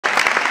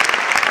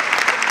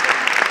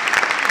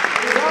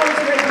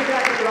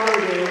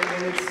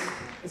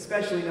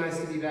especially nice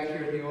to be back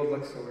here at the Oude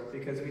Luxor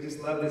because we just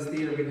love this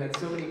theater. We've had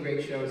so many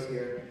great shows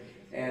here,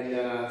 and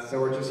so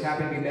we're just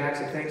happy to be back.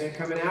 So thanks for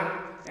coming out.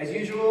 As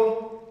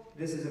usual,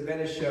 this is a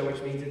Venice show,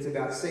 which means it's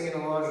about singing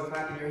along and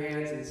clapping your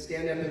hands and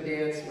stand up and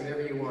dance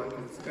whatever you want.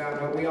 It's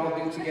about what we all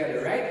do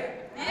together, right?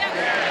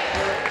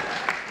 Yeah.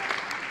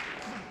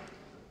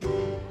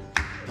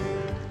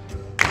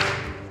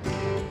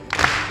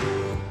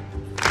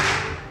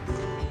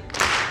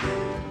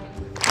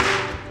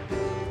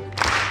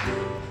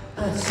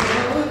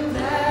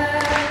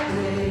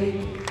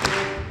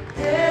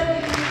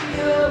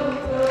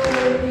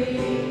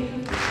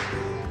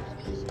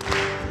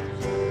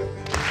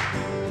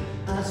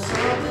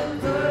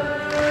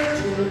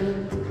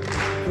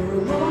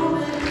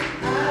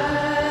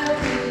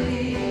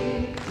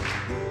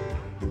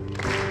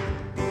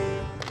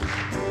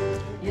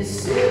 You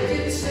said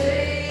you'd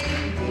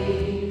save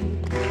me,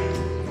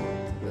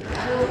 but I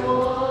don't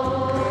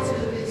want to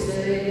be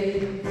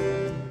saved.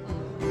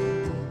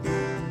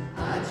 I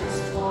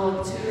just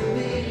want to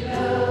be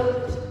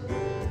loved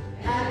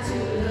and to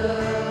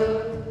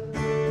love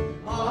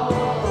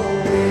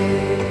always.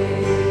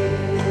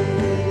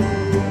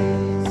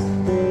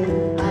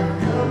 I've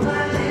held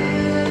my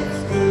lips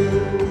through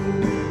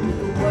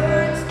the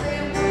words they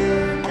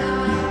were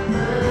not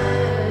mine.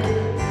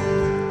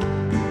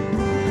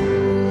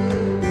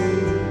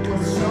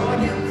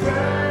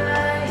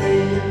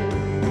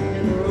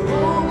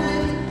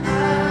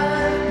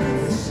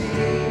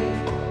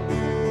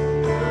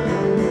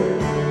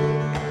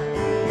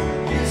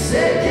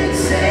 Said you'd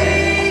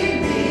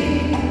save me,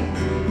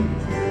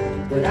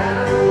 but I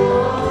don't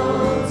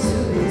want to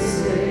be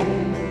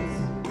saved.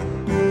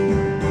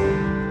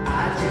 I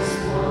just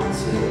want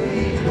to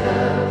be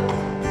loved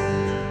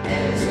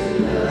and to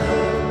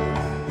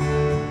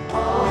love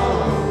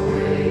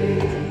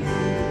always.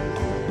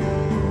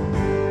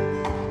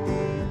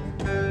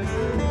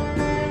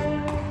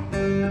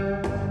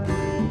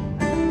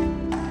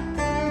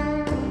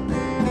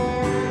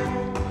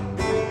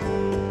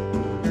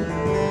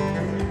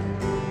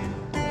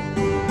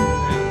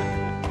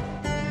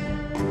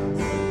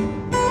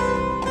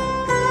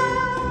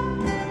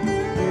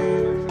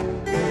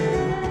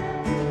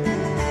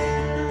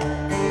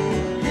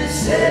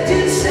 Said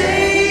you'd say